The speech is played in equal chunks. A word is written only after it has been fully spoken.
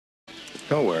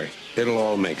Don't worry. It'll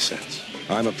all make sense.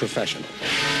 I'm a professional.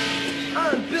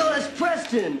 I'm Bill S.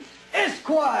 Preston,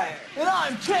 Esquire. And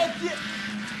I'm Champion.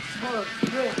 Oh,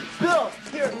 great. Bill,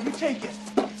 here, you take it.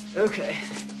 Okay.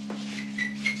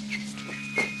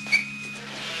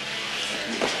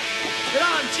 And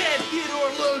I'm Chad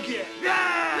Theodore Logan.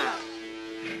 Yeah!